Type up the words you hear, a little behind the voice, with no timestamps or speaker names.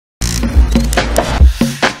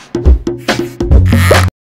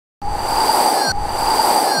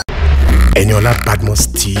Eniola Badmus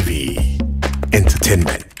TV.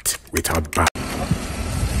 Entertainment without bounds.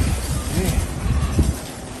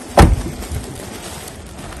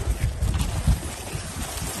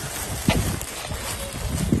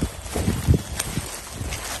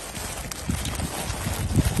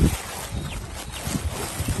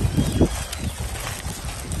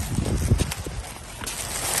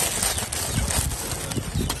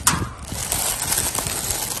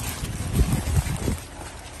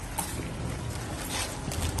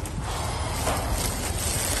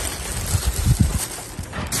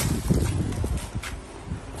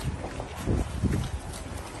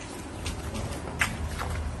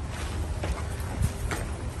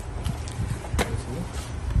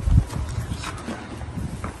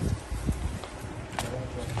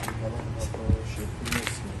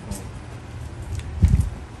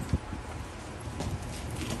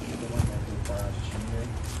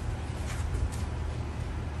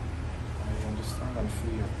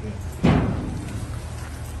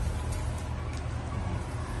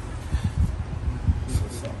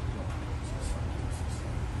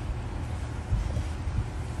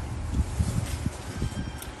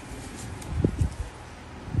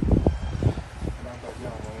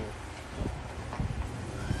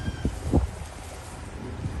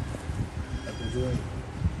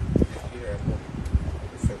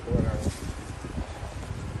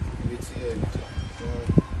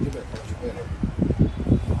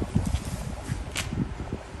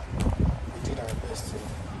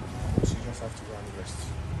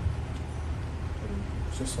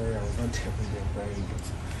 Sorry, I was not there when they were crying, but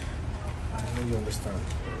I know you understand.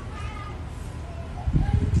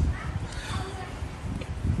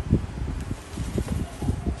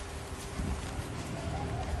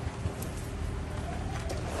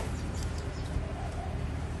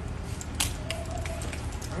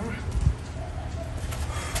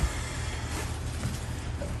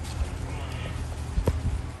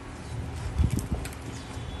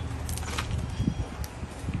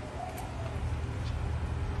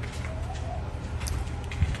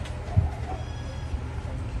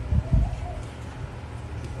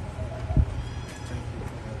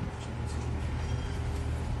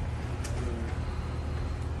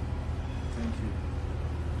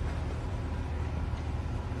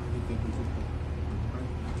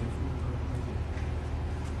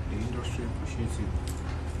 The industry appreciates it.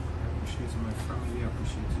 I appreciate it. My family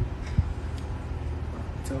appreciates it. I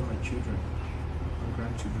tell my children, my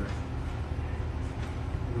grandchildren,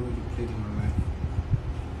 the role you played in my life.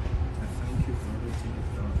 I thank you for everything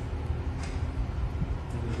you've done.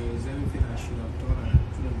 And if there is anything I should have done and I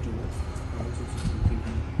couldn't do it, I want you to forgive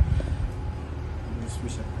me. I just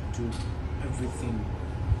wish I could do everything.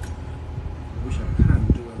 I wish I can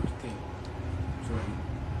do everything. So I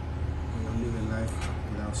will live a life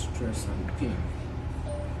without stress and pain.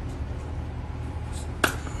 I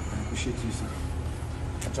appreciate you, sir.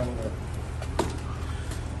 John,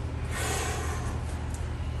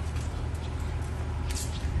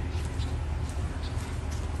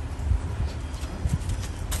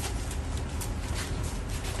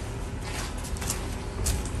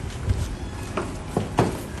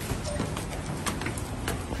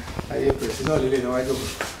 no, Lily, no, I joke.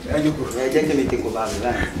 I joke. I just let me think about it.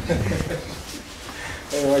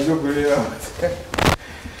 I joke, really.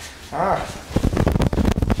 Ah.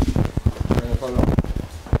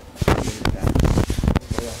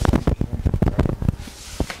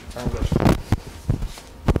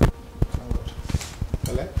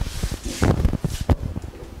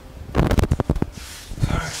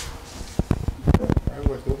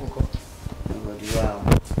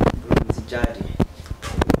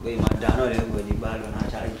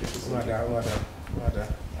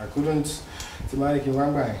 I couldn't.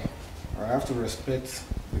 I have to respect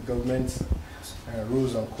the government's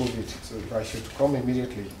rules on COVID. So if I should come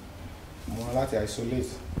immediately, more likely isolate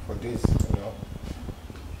for days, you know,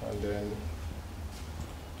 and then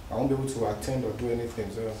I won't be able to attend or do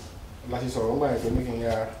anything. So, like you saw, I'm making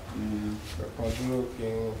here,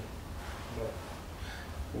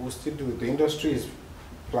 we'll still do it. The industry is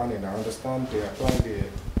planning. I understand they are planning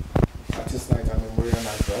the artist night and memorial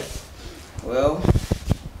night, right? Well,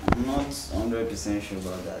 I'm not 100% sure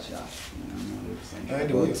about that, yeah. I'm 100%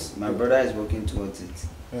 sure. But my brother is working towards it.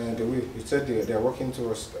 The way you said they are working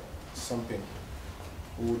towards something.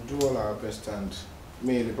 We will do all our best, and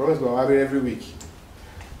the problem is going to happen every week.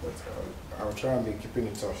 But I'll try and be keeping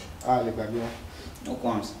in touch. No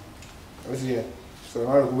qualms. What's here?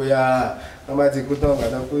 So we are nobody could talk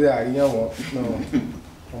about no.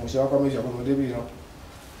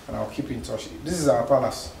 And I'll keep in touch. This is our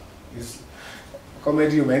palace. It's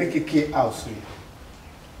comedy many KK house.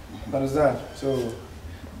 Understand? So,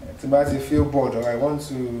 somebody feel bored or I want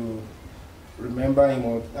to remember him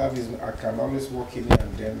or have his, I can always walk in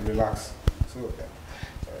and then relax. So,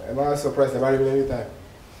 am I surprised about it every time?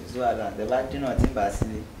 It's what the bad thing nothing but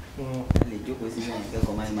silly. Le joke with him and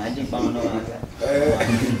come imagine pound no answer.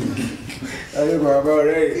 I don't know about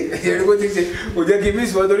it. Everybody say, "We just give me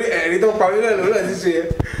some money and it don't pay me." No, this way.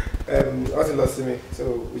 Nothing lost to me. So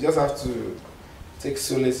we just have to take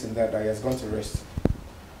solace in that he has gone to rest.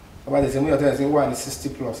 About the same way, I think 1 is 60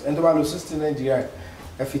 plus. And about 60 Nigeria,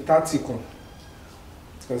 if it 30 come,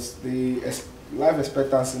 because the life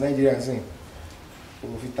expectancy in Nigeria is saying,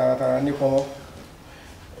 if it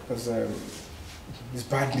because it's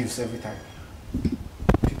bad news every time.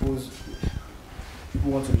 People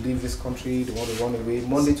want to leave this country, they want to run away.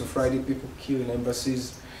 Monday to Friday, people kill in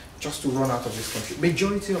embassies just to run out of this country.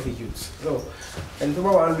 Majority of the youths. So, and to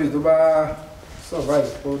survive,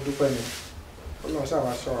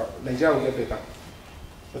 Nigeria will get better.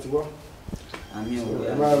 But you go? I mean,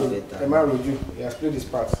 will get better. He has played his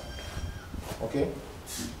part. Okay?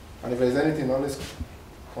 And if there's anything, always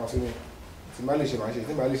continue. It's my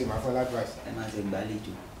full advice.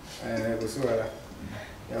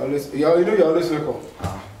 You're always welcome.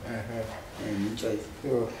 Any choice.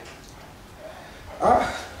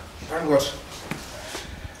 Thank God.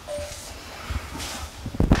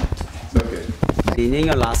 It's okay. The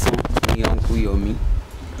Eniola song, Uncle Yomi,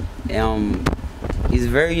 is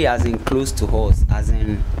very as in close to us, as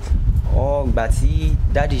in gbati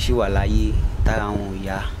daddy ṣì wà láyé tara wọn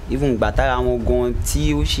ya, even gba tara wọn gan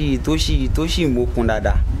tí ó ṣì mokun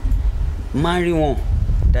dáadáa. Máa rí wọn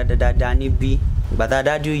dáadáa níbí. Gbàtà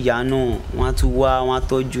daddy ó yá náà, wọ́n tún wá, wọ́n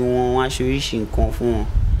tọ́jú wọn, wọ́n ṣe oríṣi nǹkan fún wọn.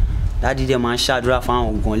 Daddy dẹ̀ máa ń ṣàdúrà fún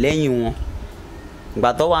àwọn gan lẹ́yìn wọn.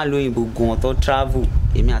 Ìgbà tó wà lóyìnbó gan tó travel,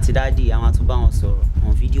 èmi àti daddy a máa tún bá wọn sọ̀rọ̀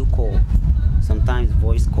on video call, sometimes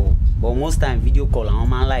voice call, but most time video call àwọn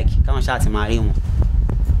máa ń like káwọn ṣáà ti máa rí wọn.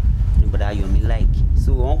 Nígbàdá Yomi like,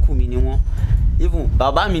 so uncle mi ni wọ́n, even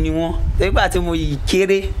bàbá mi ni wọ́n. Nígbà tí mo yìí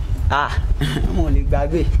kéré, mo lè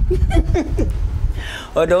gbàgbé.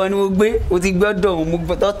 Ọ̀dọ̀ wọn ni mo gbé, mo ti gbọ́dọ̀ wọn,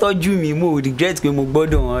 mo tọ́jú mi, mo regret pé mo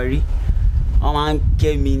gbọ́dọ̀ wọn rí. Wọ́n máa ń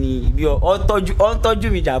kẹ́ mi ní bí ọ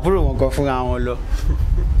tọ́jú mi jàbúrò wọn kan fúnra wọn lọ.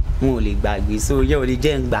 Mo lè gbàgbé, so yẹ ò lè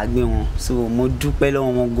jẹ́ ń gbàgbé wọn. So mo dúpẹ́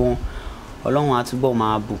lọ́wọ́ wọn gan. Ọlọ́run á túbọ̀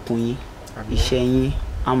máa bùkún yín. Iṣẹ́ yín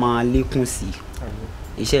á máa lékún sí.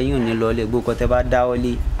 Iṣẹ́ yín ò ní lọlẹ̀, gbogbo tẹ́ bá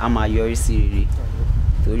dáwọ́lé á máa yọrí sí rere.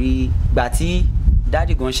 Torí ìgbà tí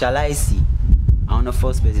daddy gan ṣaláìsí, àwọn náà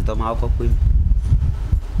first person tó máa kọ́kọ́ pè mí.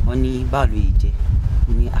 Wọ́n ní báwo ló yẹ jẹ́?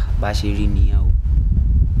 Mo ní bá ṣe rí nìyẹn o.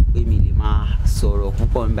 Pé mi lè máa sọ̀rọ̀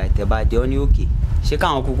púpọ̀ nígbà tẹ́ bá dé. Ó ní òkè, ṣé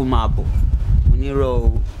káwọn kúkú máa bọ̀? Mo ní rọ́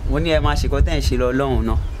o. Mo ní ẹ máa ṣe kọ́ tẹ́ ń ṣe lọ lọ́hùn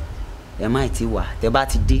náà. Ẹ má ti wà, tẹ́ bá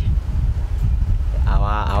ti dé.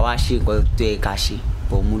 Àwa ṣe nǹkan tó yẹ ká ṣe.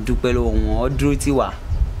 But mo dúpẹ́ lọ́wọ́ wọn, ó dúró tì wá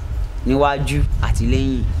níwájú àti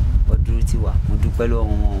lẹ́yìn. Ó dúró tì wá. Mo dúpẹ́ lọ́wọ́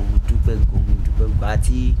wọn, mo dúpẹ́ gan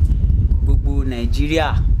àti gbogbo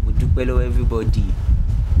Nàìjíríà. Mo dúpẹ́ lọ́wọ́ everybody.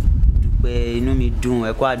 Pé inú mi dùn,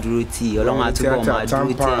 ẹ kú àdúró tì, Ọlọ́run á túbọ̀ máa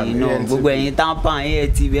dúró tì ẹ̀yin náà. Gbogbo ẹ̀yin tampan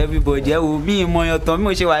ATV everybody, ẹ wo bí ìmọ̀yàn tán bí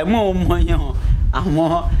mo ṣe wà, mo ò mọ̀yàn.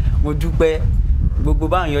 Àmọ́ mo dúpẹ́ gbogbo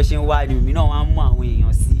báwọn èèyàn ṣe ń wá ni èmi náà wá ń mú àwọn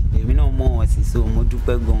èèyàn sí, èmi náà mọ̀ wọ́n sí, so mo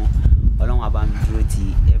dúpẹ́ gan. Ọlọ́run á bá mi dúró tì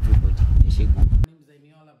everybody. Ẹ ṣé gan. My name is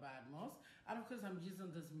Eniola Badmus, and of course I'm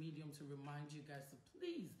using this medium to remind you guys to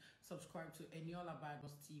please subscribe to Eniola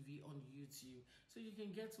Badmus TV on YouTube, so you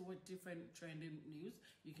can get to what different trending news,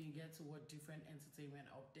 you can get to what different entertainment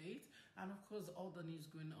updates, and of course all the news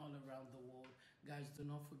going all around the world. Guys, do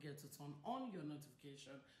not forget to turn on your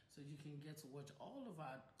notification so you can get to watch all of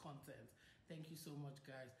our content. Thank you so much,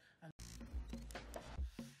 guys. And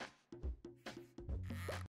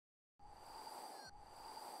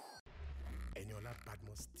Eniola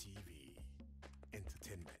Badmus TV,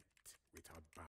 entertainment without bounds.